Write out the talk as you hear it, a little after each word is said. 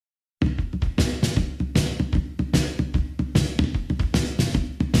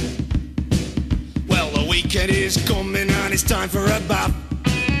weekend is coming and it's time for a bath.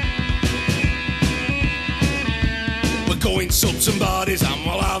 We're going sub some bodies and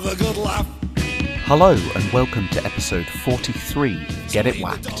we'll have a good laugh. Hello and welcome to episode 43 of Get It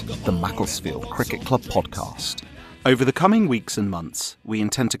Whacked, the Macclesfield Cricket Club podcast. Over the coming weeks and months, we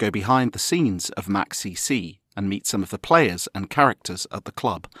intend to go behind the scenes of MACCC and meet some of the players and characters at the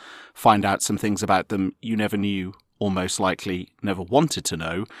club, find out some things about them you never knew or most likely never wanted to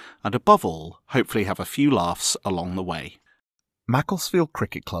know, and above all, hopefully have a few laughs along the way. Macclesfield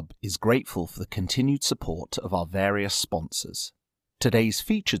Cricket Club is grateful for the continued support of our various sponsors. Today's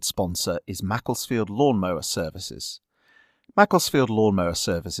featured sponsor is Macclesfield Lawnmower Services. Macclesfield Lawnmower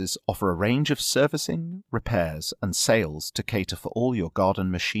Services offer a range of servicing, repairs and sales to cater for all your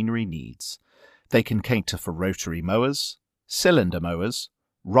garden machinery needs. They can cater for rotary mowers, cylinder mowers,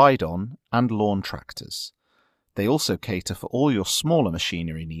 ride-on and lawn tractors. They also cater for all your smaller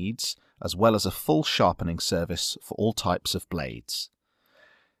machinery needs, as well as a full sharpening service for all types of blades.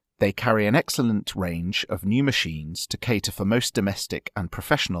 They carry an excellent range of new machines to cater for most domestic and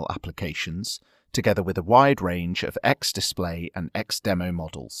professional applications, together with a wide range of X-Display and X-Demo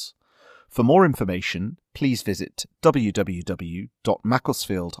models. For more information, please visit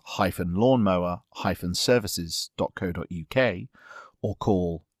www.macclesfield-lawnmower-services.co.uk or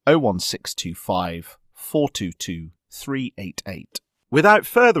call 01625 422 388. Without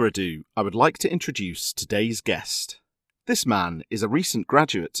further ado, I would like to introduce today's guest. This man is a recent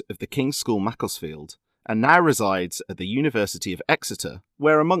graduate of the King's School Macclesfield and now resides at the University of Exeter,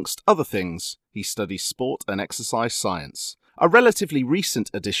 where amongst other things, he studies sport and exercise science. A relatively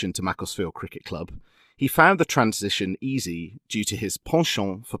recent addition to Macclesfield Cricket Club, he found the transition easy due to his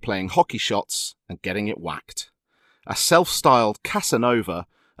penchant for playing hockey shots and getting it whacked. A self-styled Casanova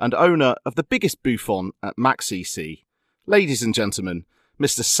and owner of the biggest bouffon at MACCC. Ladies and gentlemen,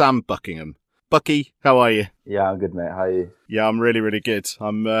 Mr. Sam Buckingham. Bucky, how are you? Yeah, I'm good, mate. How are you? Yeah, I'm really, really good.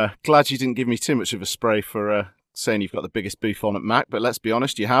 I'm glad you didn't give me too much of a spray for saying you've got the biggest bouffon at Mac, but let's be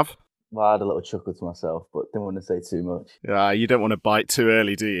honest, you have. Well, I had a little chuckle to myself, but didn't want to say too much. Yeah, you don't want to bite too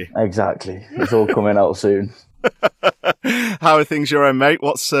early, do you? Exactly. It's all coming out soon. How are things your own, mate?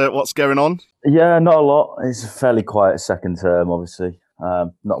 What's going on? Yeah, not a lot. It's a fairly quiet second term, obviously.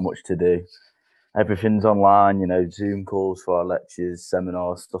 Not much to do. Everything's online, Zoom calls for our lectures,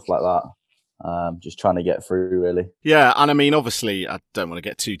 seminars, stuff like that. Just trying to get through, really. Yeah, and I mean, obviously, I don't want to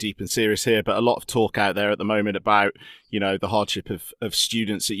get too deep and serious here, but a lot of talk out there at the moment about, the hardship of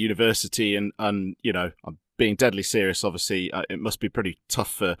students at university and I'm being deadly serious, obviously. It must be pretty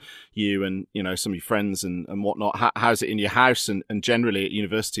tough for you and, some of your friends and whatnot. How's it in your house and generally at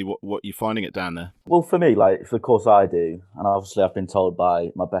university? What are you finding it down there? Well, for me, for the course I do, and obviously I've been told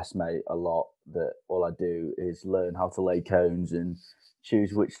by my best mate a lot that all I do is learn how to lay cones and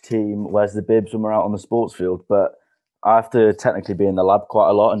choose which team wears the bibs when we're out on the sports field. But I have to technically be in the lab quite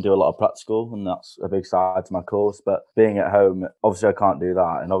a lot and do a lot of practical, and that's a big side to my course. But being at home, obviously I can't do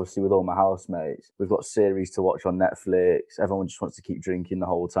that. And obviously with all my housemates, we've got series to watch on Netflix. Everyone just wants to keep drinking the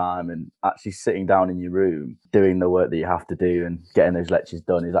whole time, and actually sitting down in your room, doing the work that you have to do and getting those lectures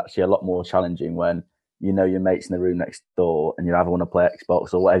done is actually a lot more challenging when your mate's in the room next door and you either want to play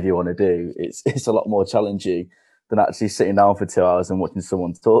Xbox or whatever you want to do. It's a lot more challenging than actually sitting down for 2 hours and watching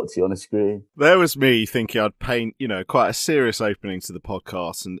someone talk to you on a screen. There was me thinking I'd paint, quite a serious opening to the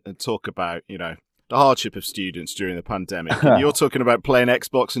podcast and talk about, the hardship of students during the pandemic. And you're talking about playing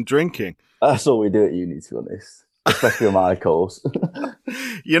Xbox and drinking. That's all we do at uni, to be honest, especially on my course.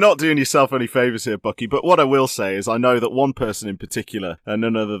 You're not doing yourself any favours here, Bucky, but what I will say is I know that one person in particular, and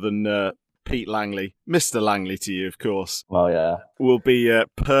none other than Pete Langley, Mr. Langley to you, of course. Well, yeah. Will be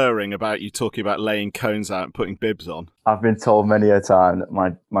purring about you talking about laying cones out and putting bibs on. I've been told many a time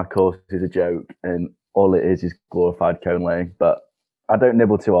that my course is a joke and all it is glorified cone laying, but I don't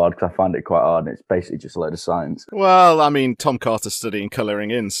nibble too hard because I find it quite hard and it's basically just a load of science. Well, I mean, Tom Carter's studying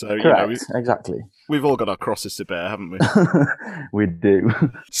colouring in, so correct, exactly. We've all got our crosses to bear, haven't we? We do.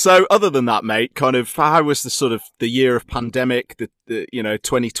 So other than that, mate, kind of how was the year of pandemic, the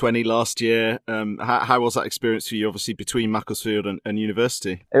 2020 last year? How was that experience for you, obviously, between Macclesfield and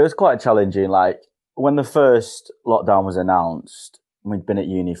university? It was quite challenging. When the first lockdown was announced, we'd been at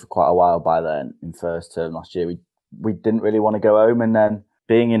uni for quite a while by then, in first term last year. We didn't really want to go home, and then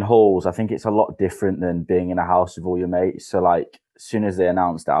being in halls, I think it's a lot different than being in a house with all your mates. So as soon as they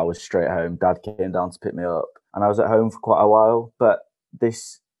announced that, I was straight home. Dad came down to pick me up and I was at home for quite a while. But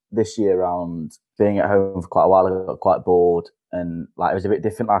this year round, being at home for quite a while, I got quite bored and it was a bit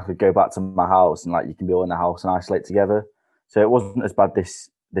different. I could go back to my house and you can be all in the house and isolate together. So it wasn't as bad this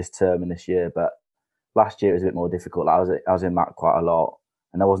term and this year, but last year it was a bit more difficult. I was in Mac quite a lot.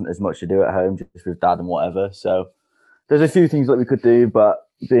 and there wasn't as much to do at home, just with dad and whatever. So there's a few things that we could do, but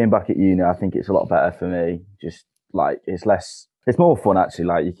being back at uni, I think it's a lot better for me. Just like it's more fun actually.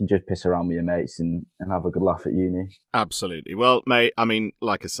 Like you can just piss around with your mates and have a good laugh at uni. Absolutely. Well, mate, I mean,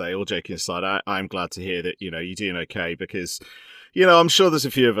 like I say, all joking aside, I'm glad to hear that, you're doing okay because, I'm sure there's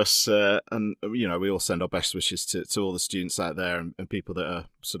a few of us, and, we all send our best wishes to all the students out there and people that are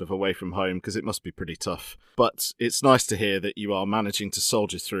sort of away from home because it must be pretty tough. But it's nice to hear that you are managing to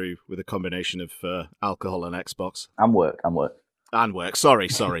soldier through with a combination of alcohol and Xbox. And work. And work. Sorry.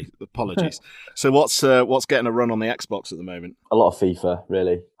 Apologies. So what's getting a run on the Xbox at the moment? A lot of FIFA,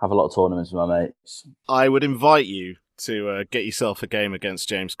 really. Have a lot of tournaments with my mates. I would invite you to get yourself a game against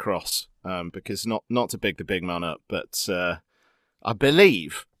James Cross, because not to big the big man up, but I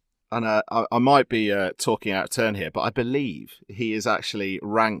believe, and I might be talking out of turn here, but I believe he is actually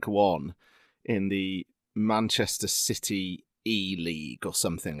rank 1 in the Manchester City E-League or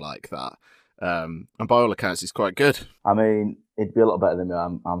something like that. And by all accounts, he's quite good. I mean, it'd be a lot better than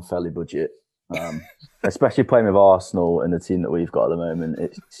me. I'm fairly budget, especially playing with Arsenal and the team that we've got at the moment.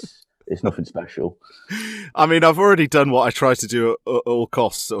 It's nothing special. I mean, I've already done what I try to do at all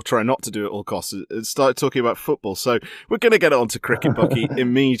costs, or try not to do at all costs, and started talking about football. So we're going to get on to cricket, Bucky,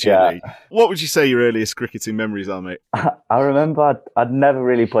 immediately. Yeah. What would you say your earliest cricketing memories are, mate? I remember I'd never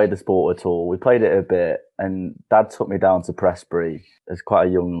really played the sport at all. We played it a bit, and Dad took me down to Prestbury as quite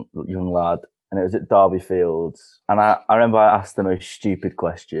a young lad, and it was at Derby Fields. And I remember I asked the most stupid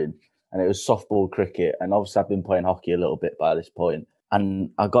question, and it was softball cricket. And obviously I've been playing hockey a little bit by this point. And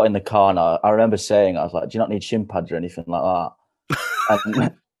I got in the car and I remember saying, I was like, do you not need shin pads or anything like that?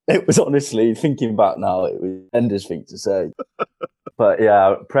 And it was honestly, thinking back now, it was an endless thing to say. But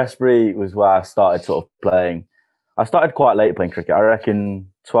yeah, Prestbury was where I started sort of playing. I started quite late playing cricket. I reckon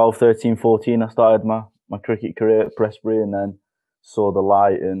 12, 13, 14, I started my cricket career at Prestbury, and then saw the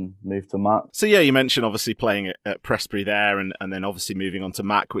light and moved to Mac. So yeah, you mentioned obviously playing at Prestbury there and then obviously moving on to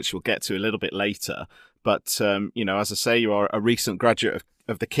Mac, which we'll get to a little bit later. But, as I say, you are a recent graduate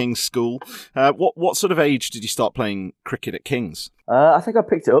of the King's School. What sort of age did you start playing cricket at King's? I think I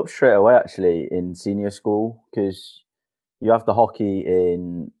picked it up straight away, actually, in senior school, because you have the hockey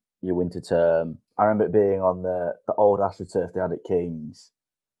in your winter term. I remember it being on the old AstroTurf they had at King's,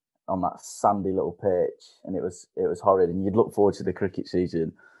 on that sandy little pitch, and it was horrid. And you'd look forward to the cricket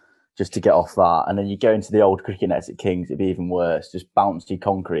season just to get off that. And then you go into the old cricket nets at King's, it'd be even worse, just bouncy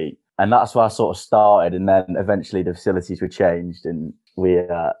concrete. And that's where I sort of started. And then eventually the facilities were changed and we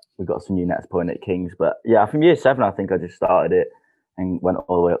got some new nets put in at King's. But yeah, from year 7, I think I just started it and went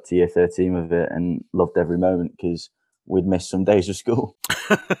all the way up to year 13 with it and loved every moment because we'd missed some days of school.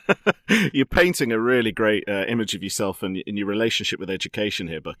 You're painting a really great image of yourself and in your relationship with education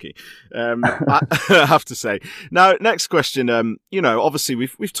here, Bucky. I have to say. Now, next question. Obviously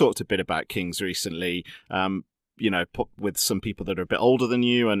we've talked a bit about King's recently. With some people that are a bit older than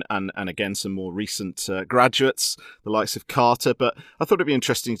you and again, some more recent graduates, the likes of Carter. But I thought it'd be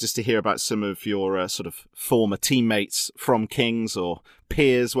interesting just to hear about some of your sort of former teammates from King's or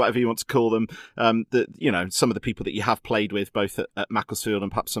peers, whatever you want to call them, some of the people that you have played with both at Macclesfield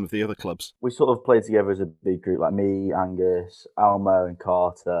and perhaps some of the other clubs. We sort of played together as a big group, like me, Angus, Almo and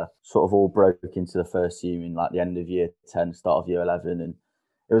Carter, sort of all broke into the first team in like the end of year 10, start of year 11. And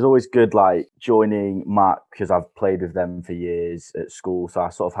it was always good, like, joining Mac because I've played with them for years at school. So I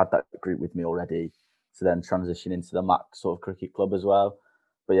sort of had that group with me already to then transition into the Mac sort of cricket club as well.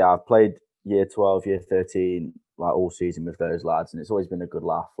 But yeah, I've played year 12, year 13, like all season with those lads. And it's always been a good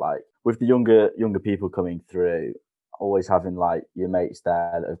laugh. Like with the younger people coming through, always having like your mates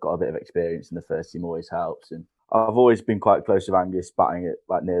there that have got a bit of experience in the first team always helps. And I've always been quite close with Angus, batting it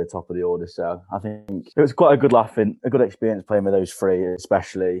like near the top of the order. So I think it was quite a good laugh and a good experience playing with those three,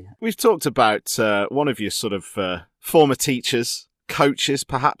 especially. We've talked about one of your sort of former teachers, coaches,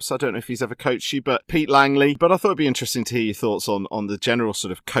 perhaps. I don't know if he's ever coached you, but Pete Langley. But I thought it'd be interesting to hear your thoughts on the general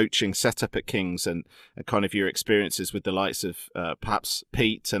sort of coaching setup at King's and kind of your experiences with the likes of perhaps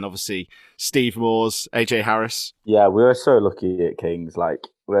Pete and obviously Steve Moores, AJ Harris. Yeah, we were so lucky at King's. Like,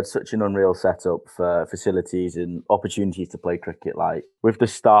 we had such an unreal setup for facilities and opportunities to play cricket. Like with the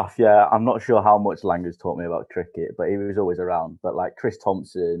staff, yeah, I'm not sure how much Langer's taught me about cricket, but he was always around. But like Chris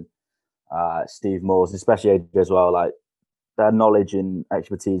Thompson, Steve Moores, especially AJ as well, like their knowledge and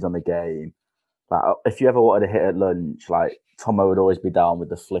expertise on the game. Like if you ever wanted to hit at lunch, like Tomo would always be down with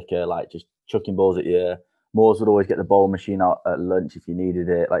the flicker, like just chucking balls at you. Moores would always get the bowl machine out at lunch if you needed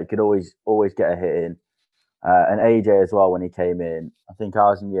it. Like you could always get a hit in. And AJ as well, when he came in, I think I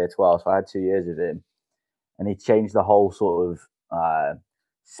was in year 12, so I had 2 years with him. And he changed the whole sort of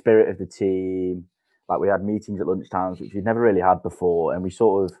spirit of the team. like we had meetings at lunchtimes, which we'd never really had before, and we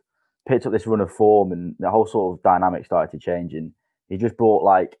sort of picked up this run of form, and the whole sort of dynamic started to change. And he just brought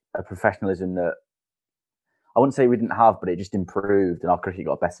like a professionalism that I wouldn't say we didn't have, but it just improved, and our cricket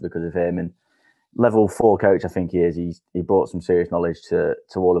got better because of him. And level 4 coach, I think he is. He brought some serious knowledge to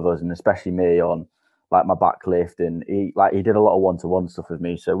all of us, and especially me on like my backlift, and he did a lot of one-to-one stuff with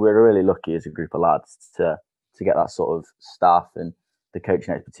me. So we're really lucky as a group of lads to get that sort of staff and the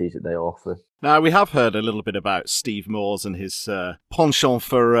coaching expertise that they offer. Now, we have heard a little bit about Steve Moores and his penchant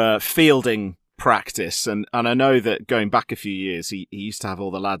for fielding practice, and I know that going back a few years, he used to have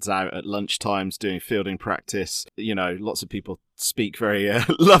all the lads out at lunchtimes doing fielding practice. You know, lots of people speak very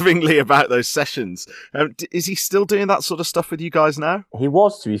lovingly about those sessions. Is he still doing that sort of stuff with you guys now? He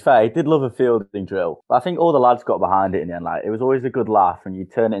was, to be fair. He did love a fielding drill. But I think all the lads got behind it in the end. Like, it was always a good laugh, and you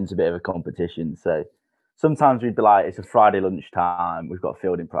turn it into a bit of a competition. So sometimes we'd be like, it's a Friday lunchtime, we've got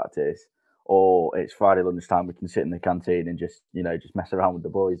fielding practice, or it's Friday lunchtime, we can sit in the canteen and just mess around with the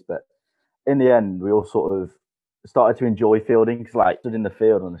boys. But in the end, we all sort of started to enjoy fielding, because like stood in the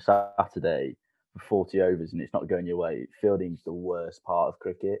field on a Saturday for 40 overs and it's not going your way. Fielding's the worst part of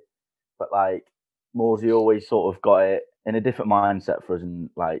cricket. But like Morsey always sort of got it in a different mindset for us,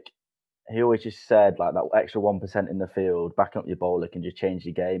 and like he always just said like that extra 1% in the field, backing up your bowler can just change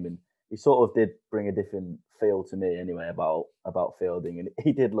the game. And he sort of did bring a different feel to me anyway about fielding, and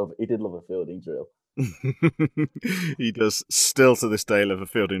he did love a fielding drill. He does still to this day love a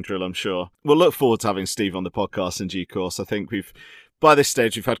fielding drill, I'm sure. We'll look forward to having Steve on the podcast in due course. I think by this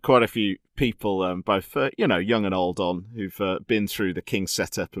stage we've had quite a few people, both young and old, on who've been through the Kings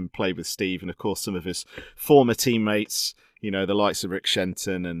setup and played with Steve, and of course some of his former teammates, the likes of Rick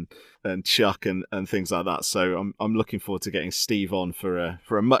Shenton and Chuck and things like that. So I'm looking forward to getting Steve on for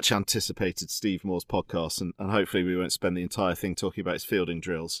a much anticipated Steve Moores podcast, and hopefully we won't spend the entire thing talking about his fielding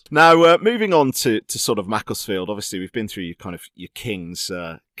drills. Now, moving on to sort of Macclesfield. Obviously, we've been through your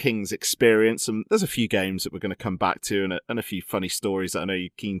Kings experience, and there's a few games that we're going to come back to, and a few funny stories that I know you're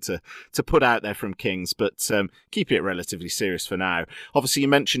keen to put out there from Kings, but keep it relatively serious for now. Obviously, you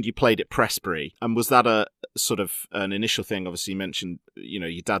mentioned you played at Prestbury, and was that a sort of an initial thing? Obviously, you mentioned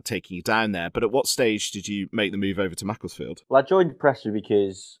your dad taking you down there, but at what stage did you make the move over to Macclesfield? Well, I joined Prestbury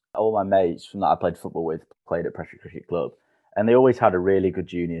because all my mates from that I played football with played at Prestbury Cricket Club, and they always had a really good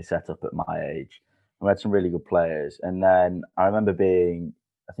junior setup at my age. We had some really good players, and then I remember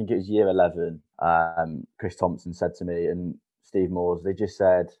I think it was year 11, Chris Thompson said to me and Steve Moores, they just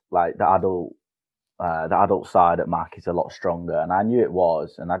said like the adult side at Mac is a lot stronger, and I knew it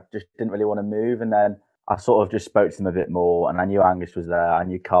was, and I just didn't really want to move. And then I sort of just spoke to them a bit more, and I knew Angus was there, I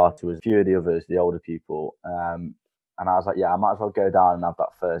knew Carter was, a few of the others, the older people, and I was like, yeah, I might as well go down and have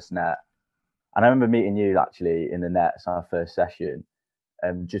that first net. And I remember meeting you actually in the nets on our first session.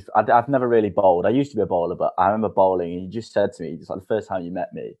 And I've never really bowled. I used to be a bowler, but I remember bowling, and you just said to me, just like the first time you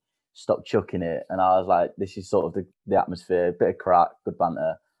met me, stop chucking it. And I was like, this is sort of the atmosphere, a bit of crack, good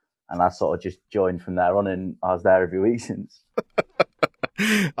banter. And I sort of just joined from there on, and I was there every week since.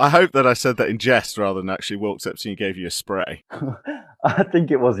 I hope that I said that in jest rather than actually walked up to you and gave you a spray. I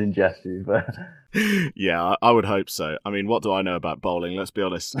think it was in jest, but yeah, I would hope so. I mean, what do I know about bowling? Let's be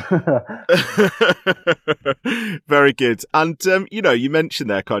honest. Very good. And, you mentioned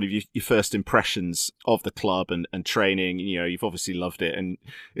there kind of your first impressions of the club and training. You've obviously loved it, and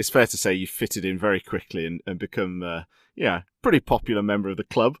it's fair to say you've fitted in very quickly and become pretty popular member of the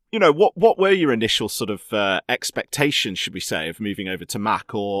club. What were your initial sort of expectations, should we say, of moving over to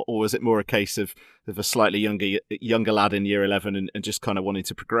Mac, or was it more a case of a slightly younger lad in year 11 and just kind of wanting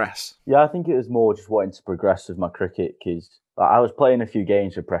to progress? Yeah, I think it was more just wanting to progress with my cricket, because I was playing a few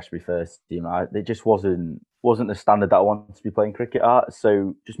games for Prestbury first team. It just wasn't the standard that I wanted to be playing cricket at.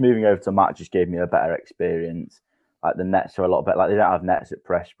 So just moving over to Mac just gave me a better experience. Like the nets are a lot better. Like they don't have nets at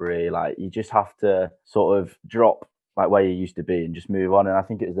Prestbury. Like you just have to sort of drop like where you used to be and just move on. And I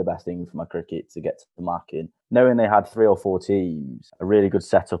think it was the best thing for my cricket to get to the Mac in. Knowing they had 3 or 4 teams, a really good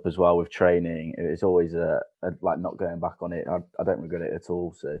setup as well with training. It's always like not going back on it. I don't regret it at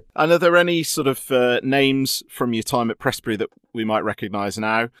all. So. And are there any sort of names from your time at Prestbury that we might recognise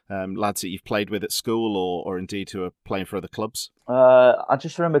now? Lads that you've played with at school or indeed who are playing for other clubs? I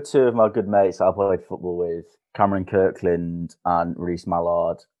just remember 2 of my good mates that I played football with, Cameron Kirkland and Reece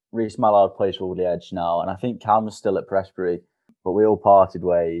Mallard. Reece Mallard plays for Woodley Edge now, and I think Cam's still at Prestbury. but we all parted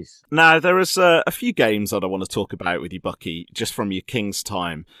ways. Now, there is a few games that I want to talk about with you, Bucky, just from your Kings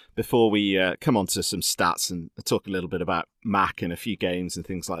time, before we come on to some stats and talk a little bit about Mac and a few games and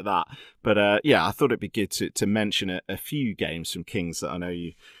things like that. But I thought it'd be good to mention a few games from Kings that I know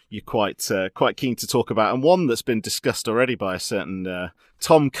you're quite keen to talk about, and one that's been discussed already by a certain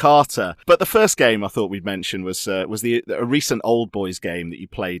Tom Carter. But the first game I thought we'd mention was a recent Old Boys game that you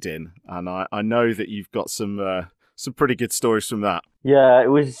played in, and I know that you've got some pretty good stories from that. Yeah, it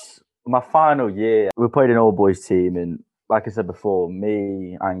was my final year. We played an Old Boys team, and like I said before,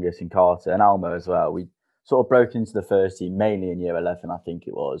 me, Angus and Carter and Almo as well, we sort of broke into the first team, mainly in year 11, I think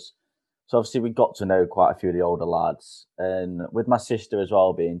it was. So obviously we got to know quite a few of the older lads. And with my sister as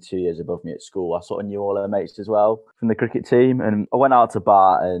well being 2 years above me at school, I sort of knew all her mates as well from the cricket team. And I went out to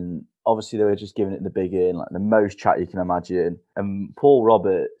bat, and obviously they were just giving it the big in, like the most chat you can imagine. And Paul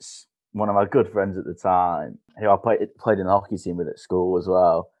Roberts, one of my good friends at the time, who I played in the hockey team with at school as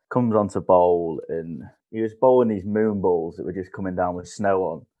well, comes on to bowl, and he was bowling these moon balls that were just coming down with snow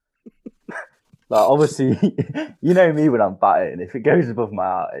on. Like, obviously, you know me when I'm batting, if it goes above my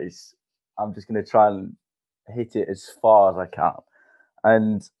eyes, I'm just going to try and hit it as far as I can.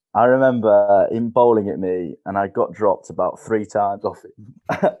 And I remember him bowling at me, and I got dropped about 3 times off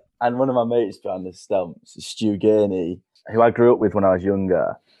him. And one of my mates behind the stumps, Stu Gurney, who I grew up with when I was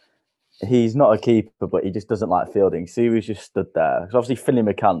younger, he's not a keeper, but he just doesn't like fielding. So he was just stood there. Because obviously Finley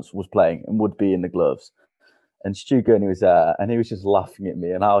McCants was playing and would be in the gloves. And Stu Gurney was there, and he was just laughing at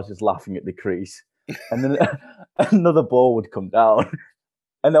me, and I was just laughing at the crease. And then another ball would come down.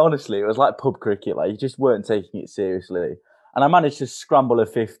 And honestly, it was like pub cricket. Like, you just weren't taking it seriously. And I managed to scramble a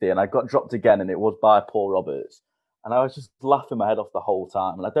 50, and I got dropped again, and it was by Paul Roberts. And I was just laughing my head off the whole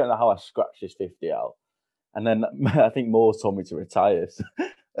time. And I don't know how I scratched this 50 out. And then I think Moore told me to retire.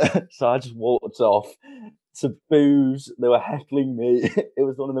 So I just walked off to booze. They were heckling me. It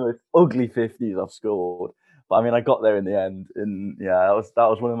was one of the most ugly 50s I've scored. But I mean, I got there in the end. And yeah, that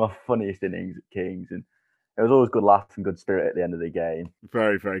was one of my funniest innings at Kings. And it was always good laugh and good spirit at the end of the game.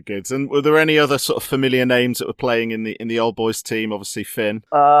 Very, very good. And were there any other sort of familiar names that were playing in the Old Boys team? Obviously, Finn.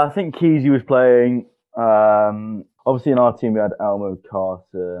 I think Keezy was playing. Obviously, in our team, we had Elmo,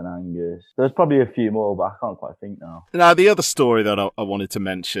 Carter, and Angus. There's probably a few more, but I can't quite think now. Now, the other story that I wanted to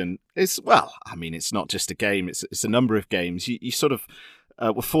mention is, well, I mean, it's not just a game; it's a number of games. You sort of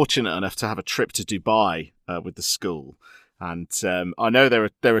were fortunate enough to have a trip to Dubai with the school. And I know there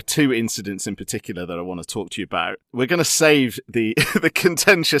are 2 incidents in particular that I want to talk to you about. We're going to save the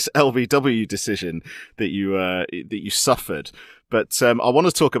contentious LBW decision that you suffered, but I want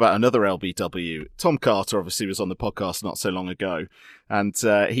to talk about another LBW. Tom Carter obviously was on the podcast not so long ago, and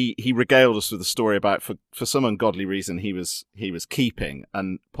he regaled us with a story about for some ungodly reason he was keeping,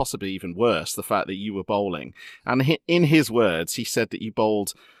 and possibly even worse, the fact that you were bowling. And in his words, he said that you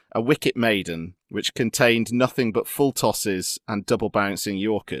bowled a wicket maiden which contained nothing but full tosses and double bouncing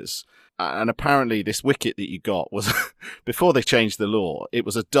Yorkers. And apparently this wicket that you got was, before they changed the law, it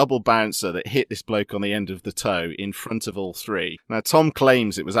was a double bouncer that hit this bloke on the end of the toe in front of all 3. Now, Tom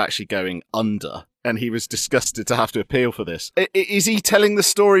claims it was actually going under, and he was disgusted to have to appeal for this. Is he telling the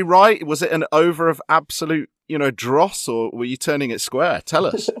story right? Was it an over of absolute, dross, or were you turning it square? Tell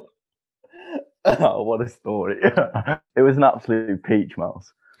us. Oh, what a story. It was an absolute peach,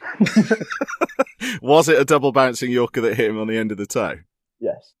 Miles. Was it a double bouncing Yorker that hit him on the end of the toe?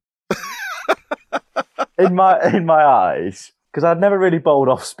 Yes. in my eyes, because I'd never really bowled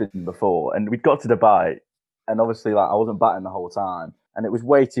off spin before, and we'd got to Dubai, and obviously I wasn't batting the whole time, and it was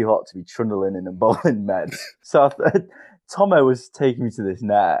way too hot to be trundling in and bowling meds. So Tomo was taking me to this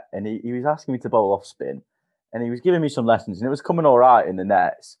net, and he was asking me to bowl off spin, and he was giving me some lessons, and it was coming all right in the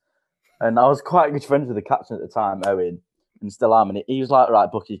nets. And I was quite good friends with the captain at the time, Owen, and still am. And he was like,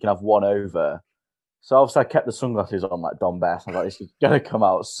 right, Bucky, you can have 1 over. So obviously I kept the sunglasses on like Don Best. I was like, this is going to come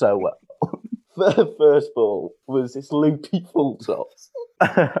out so well. The first ball was this loopy full toss.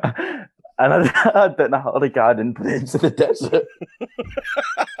 And I don't know how the guy didn't put it into the desert.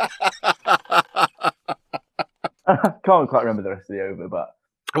 I can't quite remember the rest of the over, but...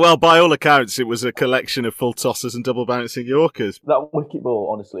 Well, by all accounts, it was a collection of full tossers and double bouncing Yorkers. That wicket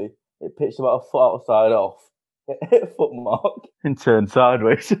ball, honestly, it pitched about a foot outside off. It hit a foot mark and turned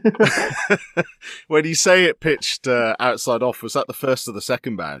sideways. When you say it pitched outside off, was that the first or the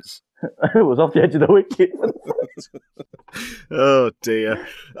second bounce? It was off the edge of the wicket. Oh, dear.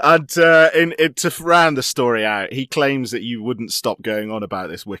 And to round the story out, he claims that you wouldn't stop going on about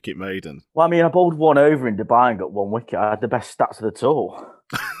this wicket maiden. Well, I mean, I bowled 1 over in Dubai and got 1 wicket. I had the best stats of the tour.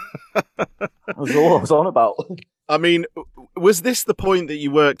 That was all I was on about. I mean, was this the point that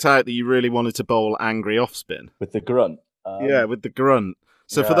you worked out that you really wanted to bowl angry off spin? With the grunt? Yeah, with the grunt.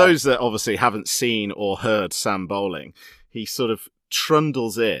 So for yeah. those that obviously haven't seen or heard Sam bowling, he sort of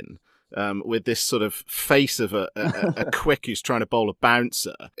trundles in with this sort of face of a quick who's trying to bowl a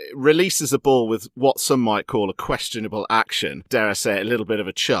bouncer, releases a ball with what some might call a questionable action, dare I say it, a little bit of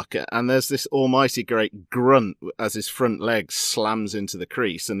a chuck, and there's this almighty great grunt as his front leg slams into the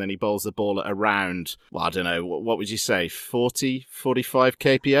crease, and then he bowls the ball at around, well, I don't know, what would you say, 40, 45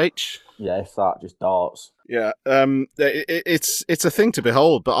 kph? Yeah, if that, just darts. Yeah, it's a thing to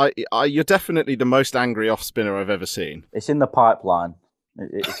behold, but you're definitely the most angry off spinner I've ever seen. It's in the pipeline.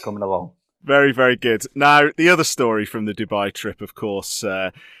 It's coming along. Very, very good. Now, the other story from the Dubai trip, of course,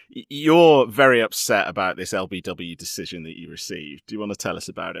 you're very upset about this LBW decision that you received. Do you want to tell us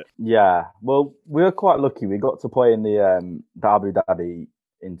about it? Yeah, well, we were quite lucky. We got to play in the Abu Dhabi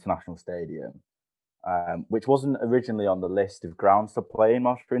International Stadium, which wasn't originally on the list of grounds to play in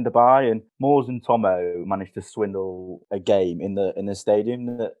whilst we're in Dubai. And Moores and Tomo managed to swindle a game in the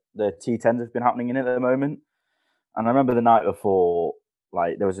stadium that the T10s have been happening in at the moment. And I remember the night before,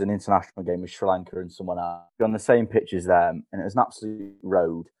 like, there was an international game with Sri Lanka and someone else. We were on the same pitch as them, and it was an absolute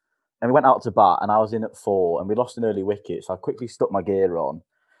road. And we went out to bat, and I was in at 4, and we lost an early wicket. So I quickly stuck my gear on,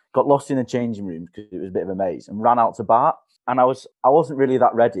 got lost in the changing room because it was a bit of a maze, and ran out to bat. And I wasn't really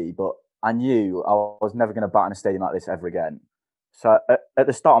that ready, but I knew I was never going to bat in a stadium like this ever again. So at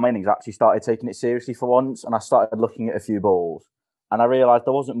the start of my innings, I actually started taking it seriously for once, and I started looking at a few balls. And I realised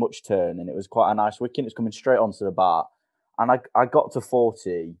there wasn't much turn, and it was quite a nice wicket. It was coming straight onto the bat. And I got to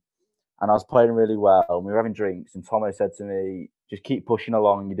 40, and I was playing really well, and we were having drinks, and Tomo said to me, just keep pushing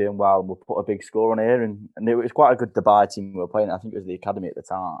along, you're doing well, and we'll put a big score on here. And it was quite a good Dubai team we were playing. I think it was the academy at the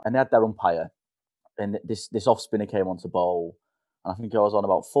time. And they had their umpire, and this off-spinner came on to bowl, and I think I was on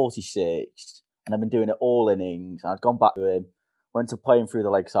about 46, and I've been doing it all innings. And I'd gone back to him, went to play him through the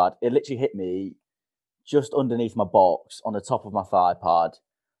leg side. It literally hit me just underneath my box on the top of my thigh pad.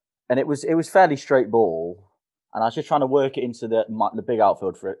 And it was fairly straight ball. And I was just trying to work it into the big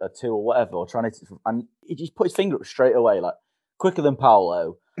outfield for a 2 or whatever, and he just put his finger up straight away, like quicker than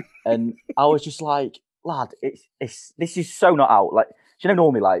Paolo. And I was just like, lad, this is so not out. Like, you know,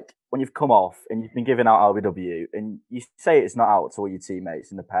 normally, like when you've come off and you've been giving out LBW and you say it's not out to all your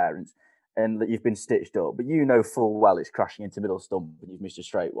teammates and the parents, and that you've been stitched up, but you know full well it's crashing into middle stump and you've missed a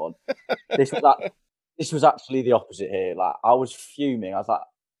straight one. This was actually the opposite here. Like, I was fuming. I was like,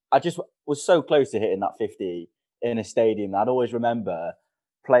 I just was so close to hitting that 50 in a stadium. I'd always remember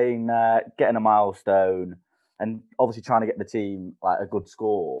playing, getting a milestone, and obviously trying to get the team like a good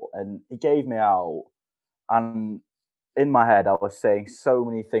score. And he gave me out, and in my head I was saying so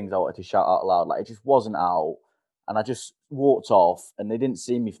many things I wanted to shout out loud. Like, it just wasn't out, and I just walked off, and they didn't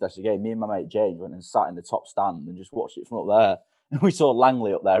see me for the rest of the game. Me and my mate James went and sat in the top stand and just watched it from up there. And we saw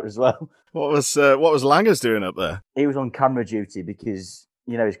Langley up there as well. What was Langers doing up there? He was on camera duty because,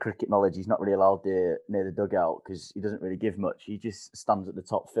 you know, his cricket knowledge, he's not really allowed near the dugout because he doesn't really give much. He just stands at the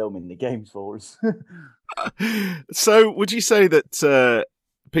top filming the games for us. So would you say that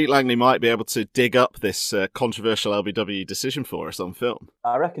Pete Langley might be able to dig up this controversial LBW decision for us on film?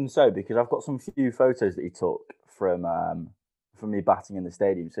 I reckon so, because I've got some few photos that he took from me batting in the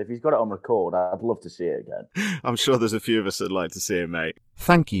stadium. So if he's got it on record, I'd love to see it again. I'm sure there's a few of us that'd like to see it, mate.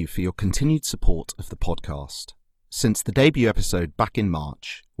 Thank you for your continued support of the podcast. Since the debut episode back in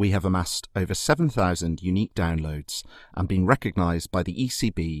March, we have amassed over 7,000 unique downloads and been recognised by the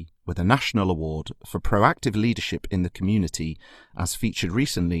ECB with a national award for proactive leadership in the community, as featured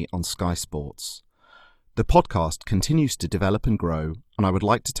recently on Sky Sports. The podcast continues to develop and grow, and I would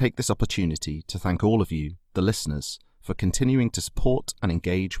like to take this opportunity to thank all of you, the listeners, for continuing to support and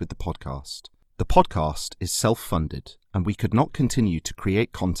engage with the podcast. The podcast is self-funded, and we could not continue to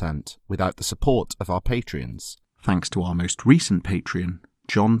create content without the support of our Patreons. Thanks to our most recent Patreon,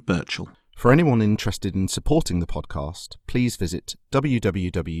 John Birchall. For anyone interested in supporting the podcast, please visit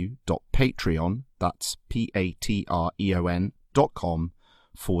www.patreon, that's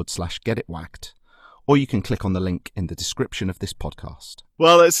patreon.com/getitwhacked, or you can click on the link in the description of this podcast.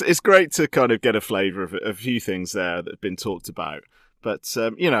 Well, it's great to kind of get a flavour of a few things there that have been talked about. But,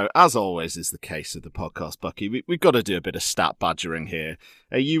 you know, as always is the case of the podcast, Bucky, we've got to do a bit of stat badgering here.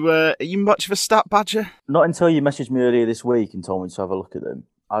 Are you much of a stat badger? Not until you messaged me earlier this week and told me to have a look at them.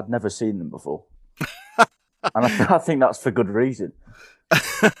 I'd never seen them before. And I think that's for good reason.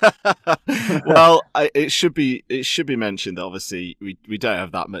 Well, it should be mentioned that obviously we don't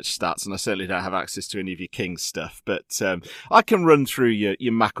have that much stats, and I certainly don't have access to any of your Kings stuff, but I can run through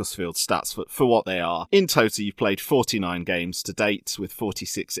your Macclesfield stats for what they are. In total, you've played 49 games to date with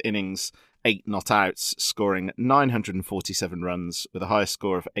 46 innings, 8 not outs, scoring 947 runs with a highest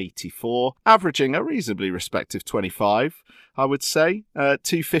score of 84, averaging a reasonably respective 25, I would say,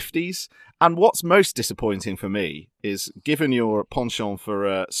 250s. And what's most disappointing for me is, given your penchant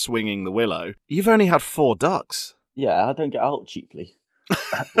for swinging the willow, you've only had 4 ducks. Yeah, I don't get out cheaply.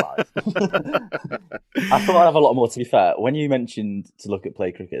 I thought I'd have a lot more, to be fair. When you mentioned to look at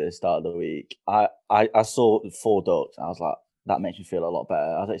play cricket at the start of the week, I saw 4 ducks and I was like, that makes me feel a lot better.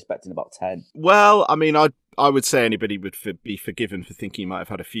 I was expecting about 10. Well, I mean, I would say anybody would be forgiven for thinking you might have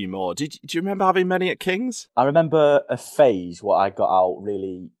had a few more. Do you remember having many at Kings? I remember a phase where I got out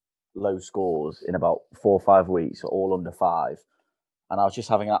really low scores in about 4 or 5 weeks, all under 5. And I was just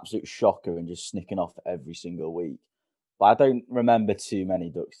having an absolute shocker and just snicking off every single week. But I don't remember too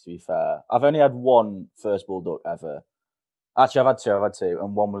many ducks, to be fair. I've only had 1 first ball duck ever. Actually, I've had two,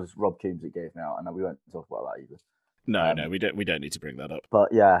 and one was Rob Coombs that gave me out, and we won't talk about that either. No, we don't need to bring that up.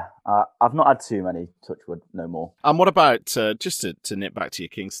 But yeah, I've not had too many, touch wood, no more. And what about, just to nip back to your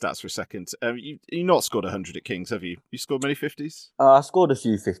Kings stats for a second, you've not scored 100 at Kings, have you? You scored many 50s? I scored a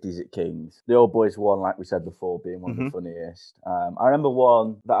few 50s at Kings. The Old Boys one, like we said before, being one of the funniest. I remember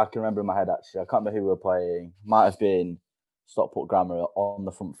one that I can remember in my head, actually. I can't remember who we were playing. Might have been Stockport Grammar on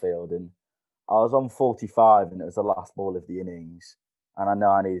the front field. And I was on 45 and it was the last ball of the innings. And I know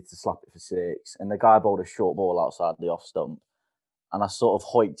I needed to slap it for 6. And the guy bowled a short ball outside the off stump. And I sort of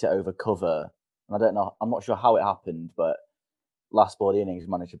hoiked it over cover. And I don't know, I'm not sure how it happened, but last ball of the innings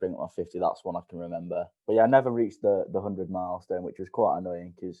managed to bring up my 50. That's one I can remember. But yeah, I never reached the 100 milestone, which was quite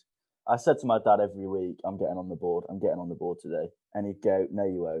annoying because I said to my dad every week, I'm getting on the board today. And he'd go, no,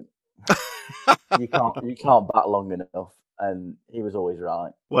 you won't. you can't bat long enough. And he was always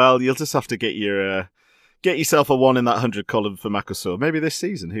right. Well, you'll just have to get yourself a 1 in that 100 column for Macclesfield. Maybe this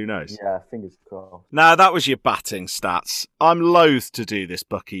season, who knows? Yeah, fingers crossed. Now, that was your batting stats. I'm loath to do this,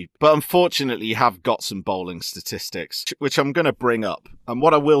 Bucky, but unfortunately you have got some bowling statistics, which I'm going to bring up. And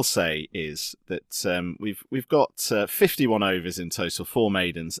what I will say is that we've got 51 overs in total, 4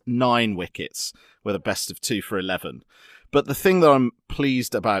 maidens, 9 wickets, with a best of 2 for 11. But the thing that I'm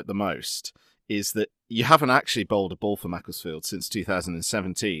pleased about the most is that you haven't actually bowled a ball for Macclesfield since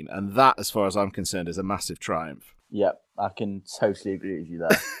 2017, and that, as far as I'm concerned, is a massive triumph. Yep, I can totally agree with you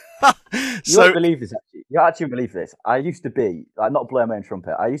there. You won't believe this, actually. You actually believe this. I used to be, not blowing my own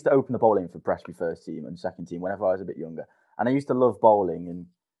trumpet, I used to open the bowling for Presby first team and second team whenever I was a bit younger. And I used to love bowling. And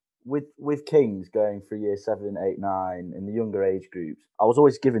with Kings going through year 7, 8, 9, in the younger age groups, I was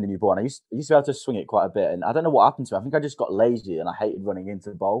always given the new ball. And I used to be able to swing it quite a bit. And I don't know what happened to me. I think I just got lazy and I hated running into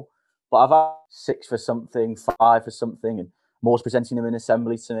the bowl. But I've had 6 for something, 5 for something, and Moore's presenting them in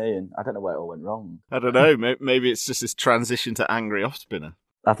assembly to me, and I don't know where it all went wrong. I don't know. Maybe it's just this transition to angry off-spinner.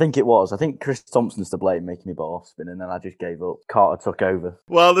 I think it was. I think Chris Thompson's to blame, making me bowl off-spin, and then I just gave up. Carter took over.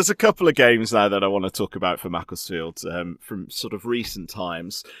 Well, there's a couple of games now that I want to talk about for Macclesfield from sort of recent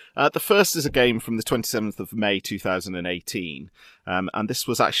times. The first is a game from the 27th of May 2018, and this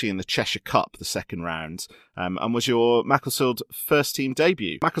was actually in the Cheshire Cup, the second round, and was your Macclesfield first team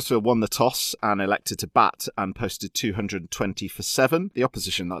debut. Macclesfield won the toss and elected to bat and posted 220 for 7. The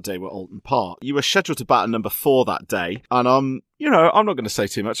opposition that day were Alton Park. You were scheduled to bat at number 4 that day, and I'm not going to say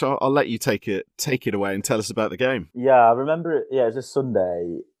too much. I'll let you take it away and tell us about the game. Yeah, I remember it. Yeah, it was a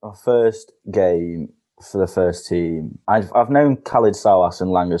Sunday, our first game for the first team. I've known Khalid Sawas and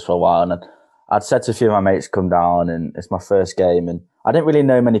Langers for a while, and I'd said to a few of my mates come down, and it's my first game, and I didn't really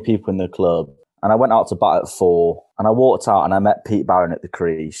know many people in the club. And I went out to bat at 4, and I walked out and I met Pete Barron at the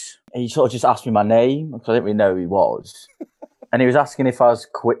crease. And he sort of just asked me my name, because I didn't really know who he was. And he was asking if I was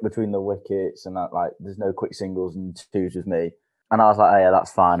quick between the wickets, and that, there's no quick singles and twos with me. And I was like, oh, yeah,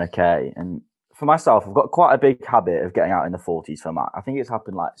 that's fine, okay. And for myself, I've got quite a big habit of getting out in the 40s for Matt. I think it's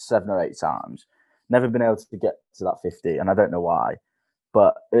happened 7 or 8 times. Never been able to get to that 50, and I don't know why.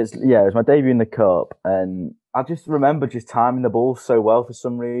 But it was my debut in the Cup, and I just remember just timing the ball so well for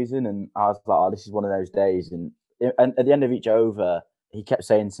some reason. And I was like, oh, this is one of those days. And at the end of each over, he kept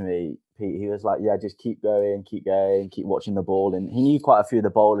saying to me, Pete, he was like, yeah, just keep going, keep watching the ball. And he knew quite a few of the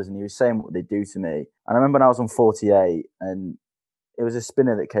bowlers, and he was saying what they do to me. And I remember when I was on 48, and it was a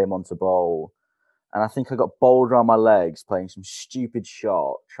spinner that came on to bowl. And I think I got bowled around my legs playing some stupid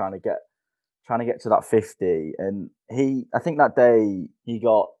shot, trying to get to that 50. And I think that day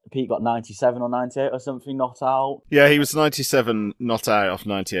Pete got 97 or 98 or something not out. Yeah, he was 97 not out off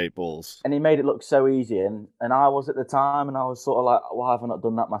 98 balls. And he made it look so easy. And I was at the time, and I was sort of like, why have I not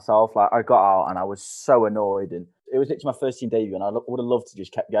done that myself? I got out and I was so annoyed. And it was literally my first team debut, and I would have loved to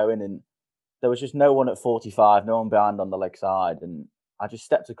just kept going. And there was just no one at 45, no one behind on the leg side. And I just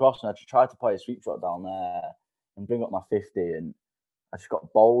stepped across and I tried to play a sweep shot down there and bring up my 50. And I just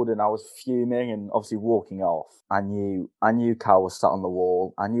got bowled and I was fuming, and obviously walking off. I knew Cal was sat on the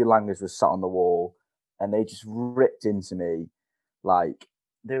wall. I knew Langers was sat on the wall, and they just ripped into me. Like,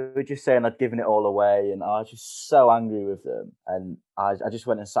 they were just saying I'd given it all away, and I was just so angry with them. And I just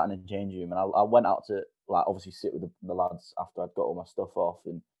went and sat in the changing room, and I went out to, like, obviously sit with the lads after I'd got all my stuff off.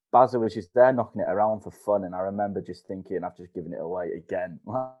 And Bazza was just there knocking it around for fun, and I remember just thinking, I've just given it away again.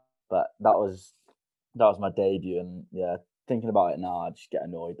 But that was my debut, and yeah, thinking about it now, I just get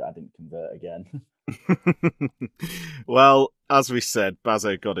annoyed that I didn't convert again. Well, as we said,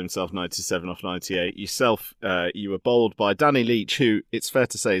 Bazzo got himself 97 off 98. Yourself, you were bowled by Danny Leach, who, it's fair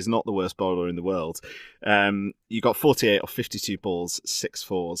to say, is not the worst bowler in the world. You got 48 off 52 balls, 6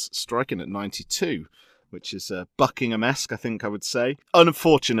 fours, striking at 92, which is Buckingham-esque, I think I would say.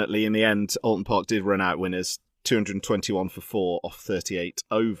 Unfortunately, in the end, Alton Park did run out winners. 221 for 4 off 38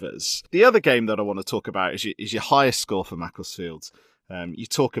 overs. The other game that I want to talk about is your highest score for Macclesfield. You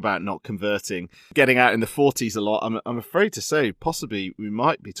talk about not converting, getting out in the 40s a lot. I'm afraid to say, possibly we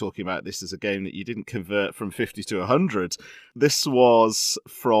might be talking about this as a game that you didn't convert from 50 to 100. This was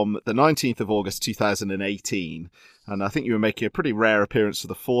from the 19th of August 2018, and I think you were making a pretty rare appearance for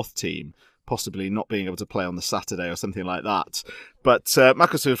the 4th team, possibly not being able to play on the Saturday or something like that. But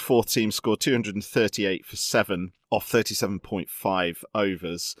Macclesfield 4th team scored 238 for 7 off 37.5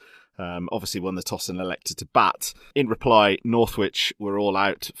 overs. Obviously won the toss and elected to bat. In reply, Northwich were all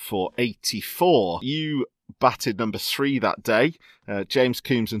out for 84. You batted number 3 that day. James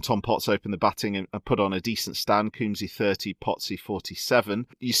Coombs and Tom Potts opened the batting and put on a decent stand. Coombsy 30, Pottsy 47.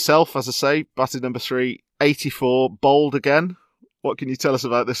 Yourself, as I say, batted number 3, 84, bowled again. What can you tell us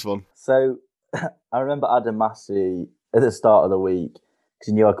about this one? So I remember Adam Massey at the start of the week, because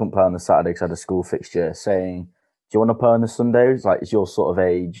he knew I couldn't play on the Saturday because I had a school fixture, saying, do you want to play on the Sundays? Like, it's your sort of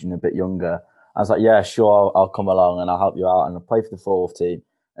age and a bit younger. I was like, yeah, sure, I'll come along and I'll help you out. And I'll play for the 4th team.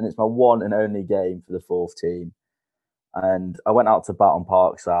 And it's my one and only game for the 4th team. And I went out to bat on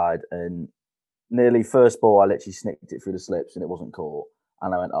Parkside, and nearly first ball, I literally snicked it through the slips and it wasn't caught.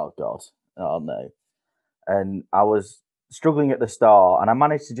 And I went, oh God, oh no. And I was struggling at the start, and I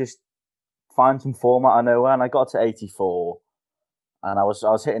managed to just find some form out of nowhere, and I got to 84, and I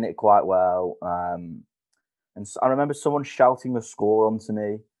was hitting it quite well. And I remember someone shouting the score onto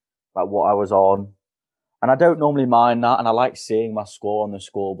me, like what I was on. And I don't normally mind that, and I like seeing my score on the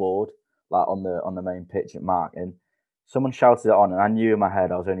scoreboard, like on the main pitch at Mark. And someone shouted it on, and I knew in my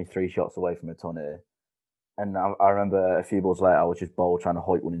head I was only 3 shots away from a ton here. And I remember a few balls later, I was just bowled trying to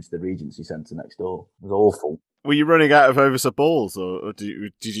hoik one into the Regency Centre next door. It was awful. Were you running out of overs of balls, or did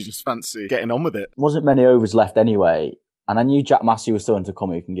you just fancy getting on with it? Wasn't many overs left anyway, and I knew Jack Massey was starting to come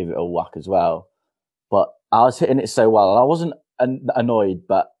who can give it a whack as well. But I was hitting it so well, and I wasn't annoyed,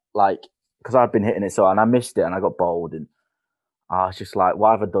 but like, because I'd been hitting it so well, and I missed it, and I got bowled, and I was just like,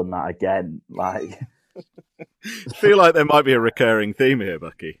 why have I done that again? Like, I feel like there might be a recurring theme here,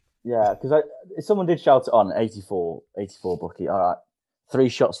 Bucky. Yeah, because someone did shout it on 84 Bucky. All right, 3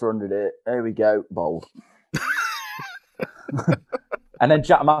 shots for 100 it. There we go, bowled. And then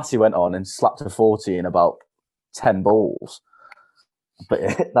Jack Massey went on and slapped a 40 in about 10 balls. But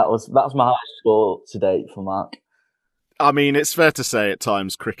yeah, that's my highest score to date for Mark. I mean, it's fair to say at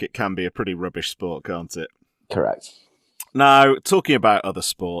times cricket can be a pretty rubbish sport, can't it? Correct. Now, talking about other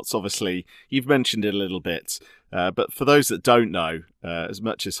sports, obviously, you've mentioned it a little bit, but for those that don't know, as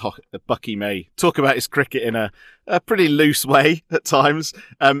much as Bucky may talk about his cricket in a pretty loose way at times,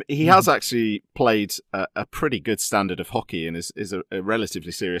 he has actually played a pretty good standard of hockey and is a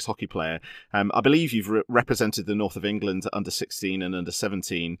relatively serious hockey player. I believe you've represented the north of England under 16 and under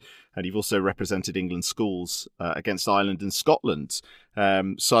 17, and you've also represented England schools against Ireland and Scotland.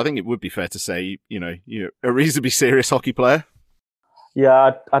 So I think it would be fair to say, you're a reasonably serious hockey player.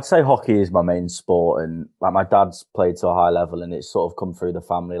 Yeah, I'd say hockey is my main sport, and like my dad's played to a high level, and it's sort of come through the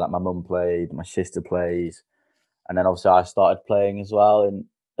family. Like my mum played, my sister plays, and then obviously I started playing as well. And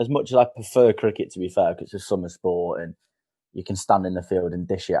as much as I prefer cricket, to be fair, because it's a summer sport and you can stand in the field and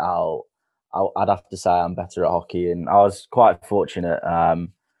dish it out, I'd have to say I'm better at hockey. And I was quite fortunate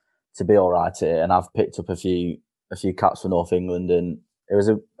to be all right at it, and I've picked up a few caps for North England, and it was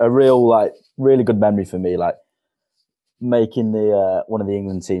a real really good memory for me, like making the one of the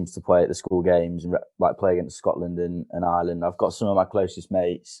England teams to play at the school games and like play against Scotland and Ireland. I've got some of my closest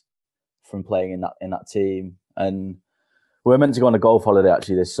mates from playing in that team, and we were meant to go on a golf holiday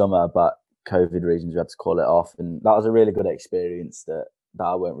actually this summer, but COVID reasons we had to call it off, and that was a really good experience that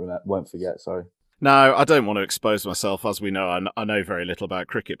I won't forget. Sorry. No, I don't want to expose myself. As we know, I know very little about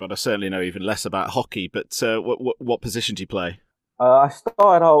cricket, but I certainly know even less about hockey. But what position do you play? I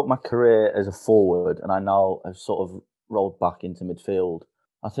started out my career as a forward, and I now have sort of rolled back into midfield.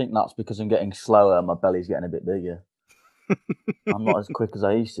 I think that's because I'm getting slower and my belly's getting a bit bigger. I'm not as quick as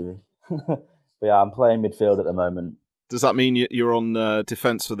I used to be. But yeah, I'm playing midfield at the moment. Does that mean you're on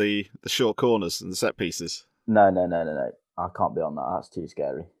defence for the short corners and the set pieces? No. I can't be on that. That's too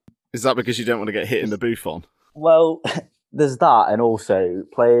scary. Is that because you don't want to get hit in the Buffon? Well, there's that, and also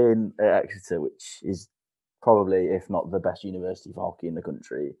playing at Exeter, which is probably, if not the best university for hockey in the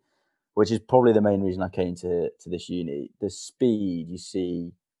country, which is probably the main reason I came to this uni. The speed you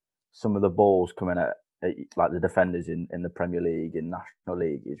see, some of the balls coming at like the defenders in the Premier League and National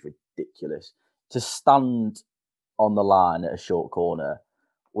League is ridiculous. To stand on the line at a short corner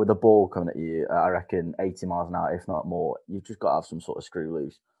with a ball coming at you, I reckon 80 miles an hour, if not more, you've just got to have some sort of screw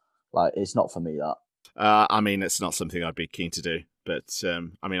loose. Like, it's not for me, that. I mean, it's not something I'd be keen to do. But,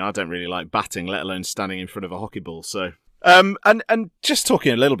 I mean, I don't really like batting, let alone standing in front of a hockey ball. So, and just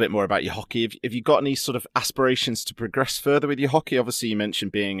talking a little bit more about your hockey, have you got any sort of aspirations to progress further with your hockey? Obviously, you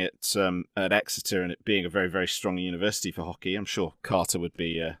mentioned being at Exeter and it being a very, very strong university for hockey. I'm sure Carter would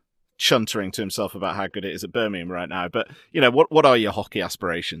be chuntering to himself about how good it is at Birmingham right now. But, what are your hockey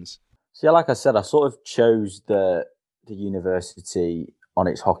aspirations? So, yeah, like I said, I sort of chose the university on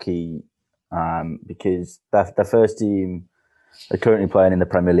its hockey because their first team are currently playing in the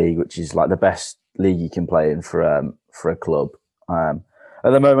Premier League, which is like the best league you can play in for a club.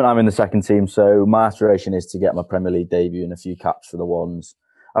 At the moment, I'm in the second team, so my aspiration is to get my Premier League debut and a few caps for the ones.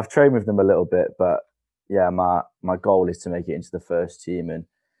 I've trained with them a little bit, but yeah, my goal is to make it into the first team and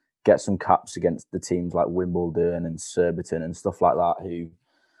get some caps against the teams like Wimbledon and Surbiton and stuff like that, who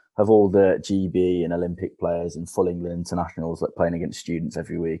have all the GB and Olympic players and full England internationals like playing against students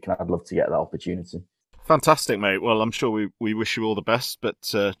every week, and I'd love to get that opportunity. Fantastic, mate. Well, I'm sure we wish you all the best, but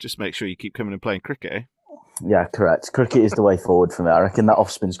just make sure you keep coming and playing cricket, eh? Yeah, correct. Cricket is the way forward for me. I reckon that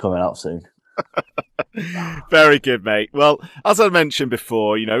off-spin's coming out soon. Very good, mate. Well, as I mentioned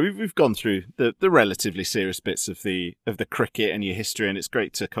before, we've gone through the relatively serious bits of the cricket and your history, and it's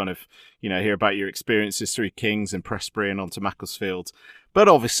great to kind of, hear about your experiences through Kings and Prestbury and onto Macclesfield. But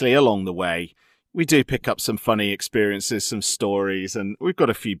obviously, along the way, we do pick up some funny experiences, some stories, and we've got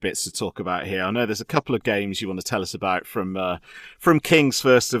a few bits to talk about here. I know there's a couple of games you want to tell us about from Kings,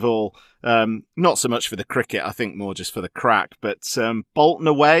 first of all. Not so much for the cricket, I think more just for the crack. But Bolton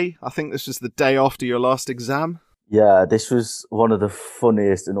away, I think this was the day after your last exam. Yeah, this was one of the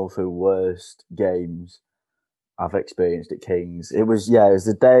funniest and also worst games I've experienced at Kings. It was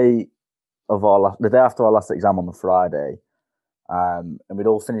the day after our last exam on the Friday. And we'd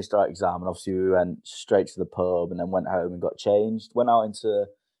all finished our exam, and obviously we went straight to the pub and then went home and got changed. Went out into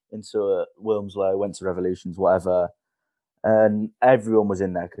Wilmslow, went to Revolutions, whatever, and everyone was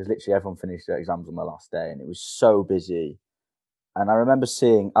in there because literally everyone finished their exams on the last day, and it was so busy. And I remember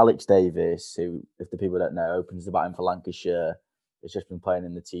seeing Alex Davis, who, if the people don't know, opens the batting for Lancashire. He's just been playing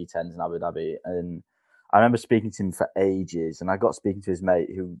in the T10s in Abu Dhabi, and I remember speaking to him for ages. And I got speaking to his mate,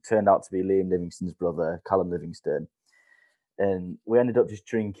 who turned out to be Liam Livingston's brother, Callum Livingston. And we ended up just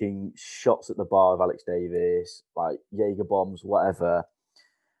drinking shots at the bar of Alex Davis, like Jaeger bombs, whatever.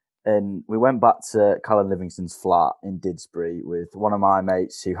 And we went back to Callum Livingston's flat in Didsbury with one of my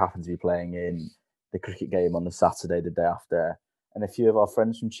mates who happened to be playing in the cricket game on the Saturday, the day after, and a few of our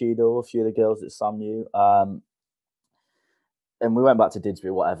friends from Cheadle, a few of the girls that Sam knew. And we went back to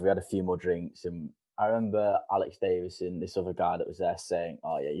Didsbury, whatever. We had a few more drinks, and I remember Alex Davis and this other guy that was there saying,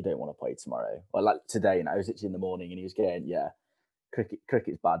 "Oh yeah, you don't want to play tomorrow." Or like today, it was actually in the morning, and he was going, "Yeah,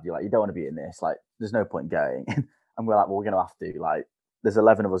 cricket's bad. You don't want to be in this. Like, there's no point going." And we're like, "Well, we're gonna have to. Like, there's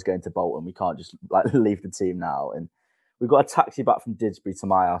 11 of us going to Bolton. We can't just like leave the team now." And we got a taxi back from Didsbury to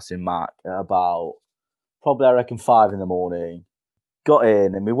my house in Mac at about probably, I reckon, 5 a.m. Got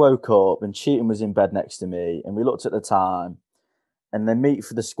in and we woke up, and Cheatham was in bed next to me, and we looked at the time. And the meet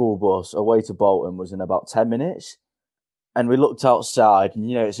for the school bus away to Bolton was in about 10 minutes. And we looked outside,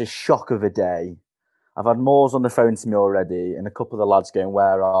 and, it's a shock of a day. I've had Moores on the phone to me already, and a couple of the lads going,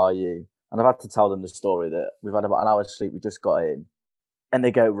 "Where are you?" And I've had to tell them the story that we've had about an hour's sleep. We just got in. And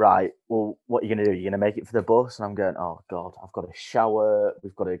they go, "Right, well, what are you going to do? You're going to make it for the bus?" And I'm going, "Oh, God, I've got to shower.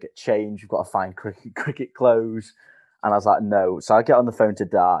 We've got to get changed. We've got to find cricket clothes." And I was like, "No." So I get on the phone to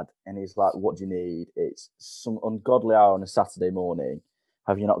Dad, and he's like, "What do you need?" "It's some ungodly hour on a Saturday morning.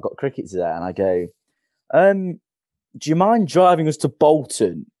 Have you not got cricket today?" And I go, "Do you mind driving us to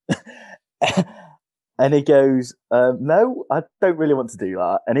Bolton?" And he goes, "No, I don't really want to do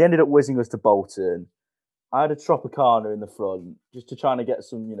that." And he ended up whizzing us to Bolton. I had a Tropicana in the front just to try and get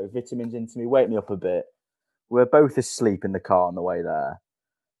some, vitamins into me, wake me up a bit. We were both asleep in the car on the way there.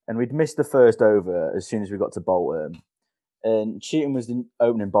 And we'd missed the first over as soon as we got to Bolton. And Cheatham was the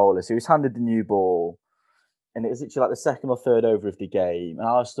opening bowler, so he was handed the new ball. and it was literally like the second or third over of the game, and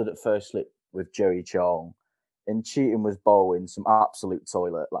I was stood at first slip with Joey Chong, and Cheatham was bowling some absolute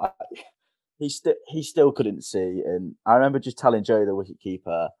toilet. Like he still couldn't see, and I remember just telling Joey, the wicket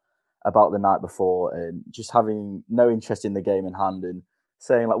keeper, about the night before, and just having no interest in the game in hand, and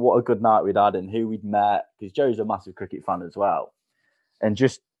saying like what a good night we'd had and who we'd met, because Joey's a massive cricket fan as well, and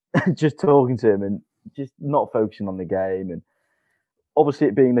just just talking to him and just not focusing on the game, and obviously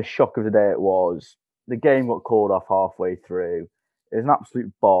it being the shock of the day it was. The game got called off halfway through. It was an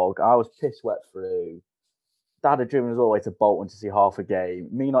absolute bog. I was piss wet through. Dad had driven us all the way to Bolton to see half a game.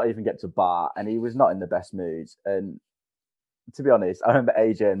 Me not even get to bat, and he was not in the best moods. And to be honest, I remember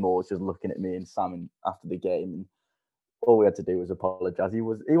AJ and Moore just looking at me and Sam after the game, and all we had to do was apologise. He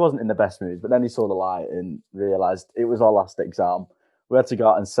wasn't in the best moods, but then he saw the light and realised it was our last exam. We had to go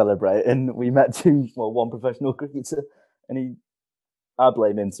out and celebrate, and we met one professional cricketer, and I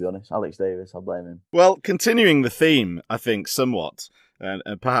blame him, to be honest. Alex Davis, I blame him. Well, continuing the theme, I think, somewhat, and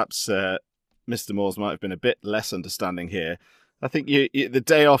perhaps Mr. Moores might have been a bit less understanding here. I think you the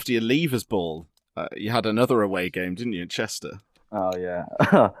day after your leavers ball, you had another away game, didn't you, in Chester? Oh, yeah.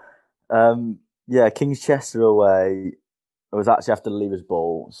 Yeah, King's Chester away. It was actually after the leavers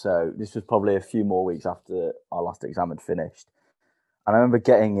ball, so this was probably a few more weeks after our last exam had finished. And I remember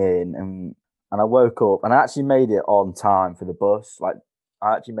getting in, and I woke up, and I actually made it on time for the bus. Like,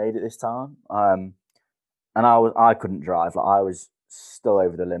 I actually made it this time. And I couldn't drive. Like, I was still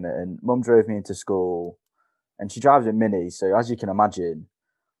over the limit, and Mum drove me into school, and she drives a Mini, so as you can imagine,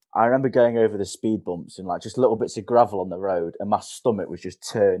 I remember going over the speed bumps and like just little bits of gravel on the road, and my stomach was just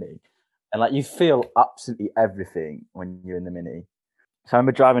turning. And like you feel absolutely everything when you're in the Mini. So I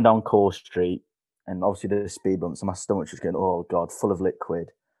remember driving down Core Street, and obviously the speed bumps, and my stomach was going, oh God, full of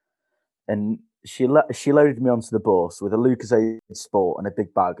liquid. And she loaded me onto the bus with a Lucozade Sport and a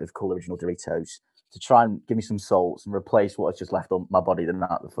big bag of Cool Original Doritos to try and give me some salts and replace what was just left on my body the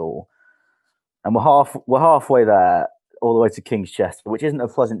night before. And we're halfway there, all the way to King's Chester, which isn't a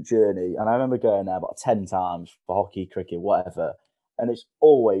pleasant journey. And I remember going there about 10 times for hockey, cricket, whatever. And it's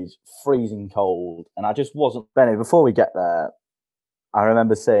always freezing cold. And I just wasn't... Benny, before we get there, I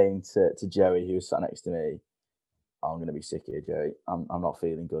remember saying to Joey, who was sat next to me, oh, I'm going to be sick here, Joey. I'm not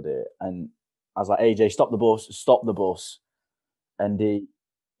feeling good here. And I was like, AJ, stop the bus. And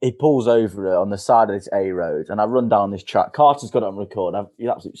he pulls over it on the side of this A road. And I run down this track. Carter's got it on record. He's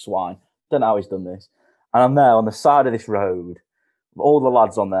an absolute swine. Don't know how he's done this. And I'm there on the side of this road, all the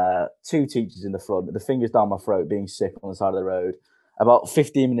lads on there, 2 teachers in the front, with the fingers down my throat, being sick on the side of the road, about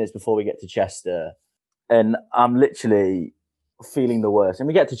 15 minutes before we get to Chester. And I'm literally feeling the worst. And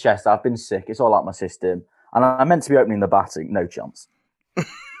we get to Chester, I've been sick, it's all out my system. And I meant to be opening the batting, no chance.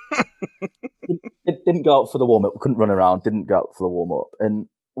 It didn't go out for the warm-up, couldn't run around, didn't go out for the warm-up. And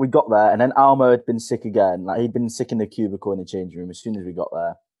we got there, and then Almo had been sick again. Like he'd been sick in the cubicle in the changing room as soon as we got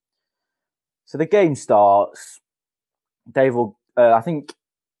there. So the game starts. Dave will, I think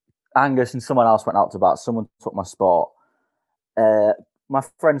Angus and someone else went out to bat. Someone took my spot. My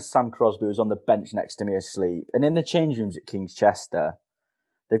friend Sam Crosby was on the bench next to me asleep. And in the change rooms at King's Chester,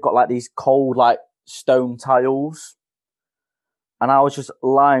 they've got like these cold, like stone tiles. And I was just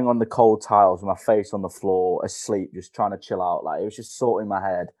lying on the cold tiles with my face on the floor, asleep, just trying to chill out. Like it was just sorting my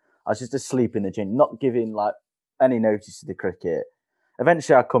head. I was just asleep in the gym, not giving like any notice to the cricket.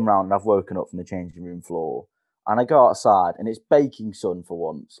 Eventually I come round and I've woken up from the changing room floor, and I go outside and it's baking sun for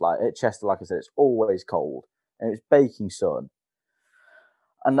once. Like at Chester, like I said, it's always cold, and it's baking sun.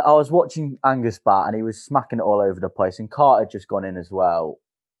 And I was watching Angus bat, and he was smacking it all over the place, and Carter had just gone in as well.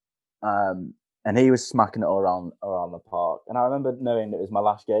 And he was smacking it all around the park. And I remember knowing that it was my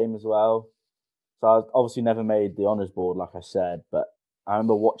last game as well. So I obviously never made the honours board, like I said, but I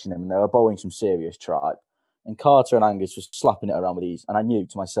remember watching them, and they were bowling some serious tripe. And Carter and Angus was slapping it around with ease. And I knew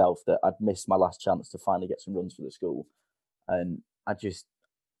to myself that I'd missed my last chance to finally get some runs for the school. And I just,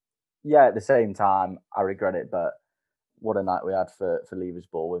 yeah, at the same time, I regret it. But what a night we had for Leavers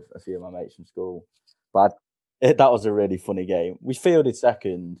Ball with a few of my mates from school. But that was a really funny game. We fielded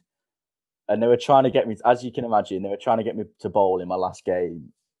second, and they were trying to get me, as you can imagine, they were trying to get me to bowl in my last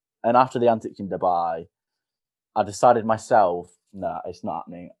game. And after the antics in Dubai, I decided myself, nah, it's not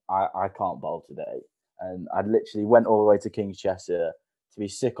happening. I can't bowl today. And I literally went all the way to King's Chester to be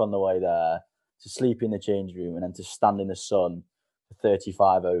sick on the way there, to sleep in the change room, and then to stand in the sun for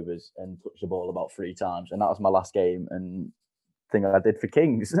 35 overs and touch the ball about 3 times. And that was my last game and thing I did for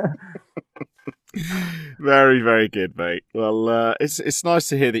Kings. Very, very good, mate. Well, it's nice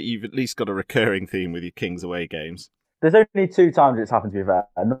to hear that you've at least got a recurring theme with your Kings away games. There's only 2 times it's happened to be fair.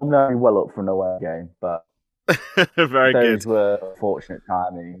 I'm normally well up for an away game, but very those good. were fortunate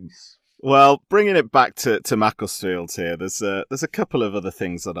timings. Well, bringing it back to Macclesfield here, there's a couple of other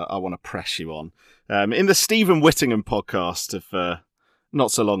things that I want to press you on. In the Stephen Whittingham podcast of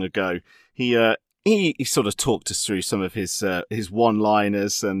not so long ago, he sort of talked us through some of his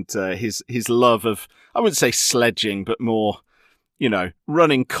one-liners and his love of, I wouldn't say sledging, but more,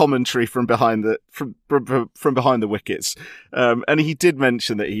 running commentary from behind the from behind the wickets. And he did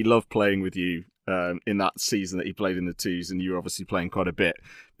mention that he loved playing with you in that season that he played in the twos, and you were obviously playing quite a bit,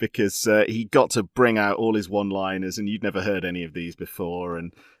 because he got to bring out all his one-liners, and you'd never heard any of these before,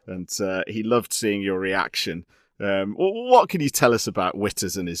 and he loved seeing your reaction. What can you tell us about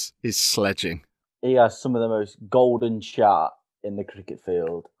Whitters and his sledging? He has some of the most golden chat in the cricket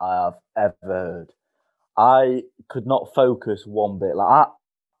field I have ever heard. I could not focus one bit.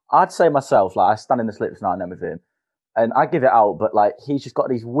 I'd say myself, I stand in the slips now and then with him, and I give it out, but he's just got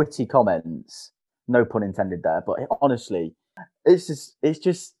these witty comments, no pun intended there. But honestly, it's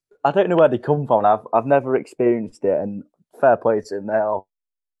just I don't know where they come from. I've never experienced it, and fair play to him, they are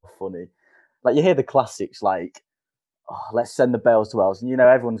funny. You hear the classics let's send the bells to Wales, and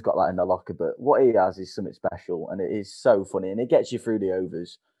everyone's got that in their locker. But what he has is something special, and it is so funny, and it gets you through the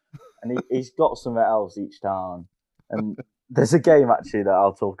overs. And he's got something else each time. And there's a game actually that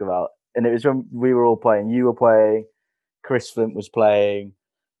I'll talk about, and it was when we were all playing. You were playing, Chris Flint was playing,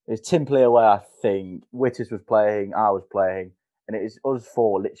 it was Timpley away, I think. Whitters was playing, I was playing, and it was us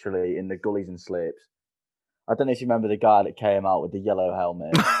four literally in the gullies and slips. I don't know if you remember the guy that came out with the yellow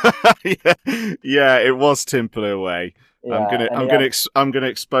helmet. yeah, it was Timpley away. Yeah, I'm gonna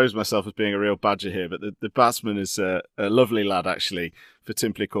expose myself as being a real badger here, but the batsman is a lovely lad actually for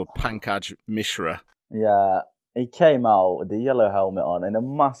Timpley, called Pankaj Mishra. Yeah, he came out with the yellow helmet on and a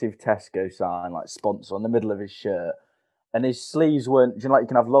massive Tesco sign sponsor on the middle of his shirt, and his sleeves weren't. You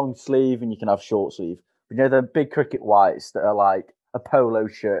can have long sleeve and you can have short sleeve, but the big cricket whites that are like a polo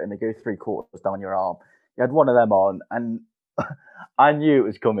shirt and they go 3/4 down your arm. He had one of them on, and I knew it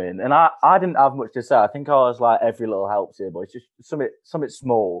was coming, and I didn't have much to say. I think I was every little helps here, boys. Just something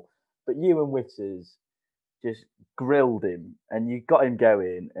small. But you and Whitters just grilled him, and you got him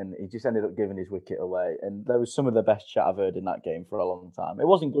going, and he just ended up giving his wicket away. And there was some of the best chat I've heard in that game for a long time. It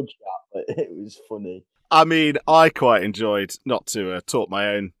wasn't good chat, but it was funny. I mean, I quite enjoyed, not to talk my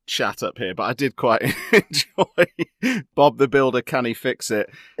own chat up here, but I did quite enjoy Bob the Builder, can he fix it?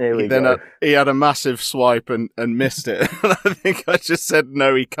 He had a massive swipe and missed it. And I think I just said,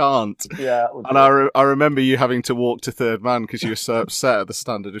 no, he can't. Yeah. And I remember you having to walk to third man because you were so upset at the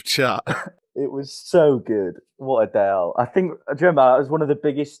standard of chat. It was so good. What a day out. I think, do you remember, it was one of the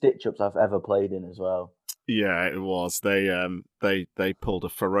biggest stitch-ups I've ever played in as well. Yeah, it was. They pulled a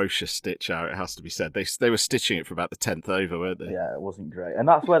ferocious stitch out, it has to be said. They were stitching it for about the 10th over, weren't they? Yeah, it wasn't great. And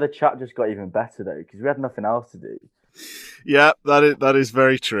that's where the chat just got even better, though, because we had nothing else to do. Yeah, that is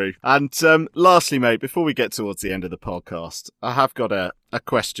very true. And lastly, mate, before we get towards the end of the podcast, I have got a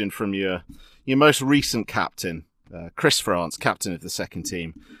question from your most recent captain, Chris France, captain of the second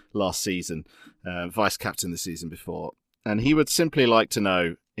team last season, vice captain the season before. And he would simply like to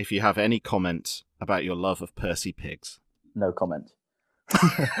know if you have any comment about your love of Percy Pigs. No comment.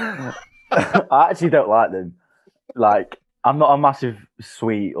 I actually don't like them. I'm not a massive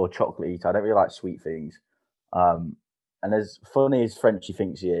sweet or chocolate eater. I don't really like sweet things. And as funny as Frenchie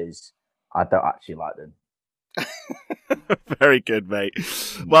thinks he is, I don't actually like them. Very good, mate.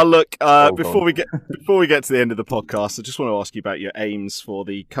 Well, look, before we get to the end of the podcast, I just want to ask you about your aims for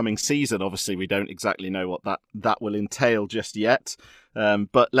the coming season. Obviously, we don't exactly know what that will entail just yet,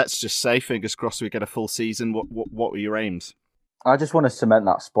 but let's just say, fingers crossed, we get a full season. What were your aims? I just want to cement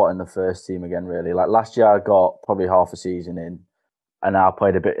that spot in the first team again, really. Last year, I got probably half a season in, and I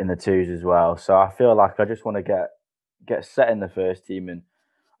played a bit in the twos as well. So I feel like I just want to get set in the first team and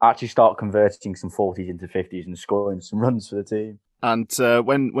actually start converting some 40s into 50s and scoring some runs for the team. And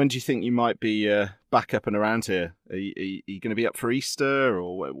when do you think you might be back up and around here? Are you going to be up for Easter,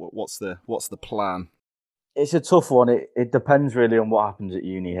 or what's the plan? It's a tough one. It depends really on what happens at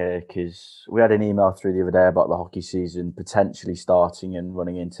uni here, because we had an email through the other day about the hockey season potentially starting and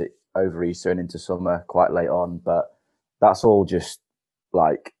running into over Easter and into summer quite late on, but that's all just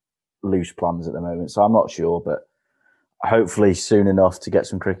loose plans at the moment. So I'm not sure, but hopefully soon enough to get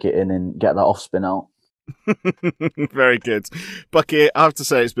some cricket in and get that off spin out. Very good. Bucky, I have to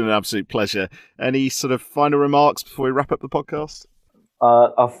say it's been an absolute pleasure. Any sort of final remarks before we wrap up the podcast?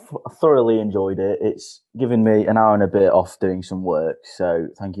 I've thoroughly enjoyed it. It's given me an hour and a bit off doing some work, so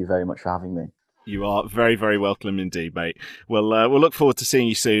thank you very much for having me. You are very, very welcome indeed, mate. We'll look forward to seeing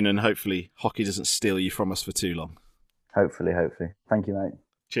you soon, and hopefully hockey doesn't steal you from us for too long. Hopefully. Thank you, mate.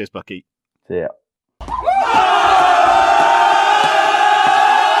 Cheers, Bucky. See ya.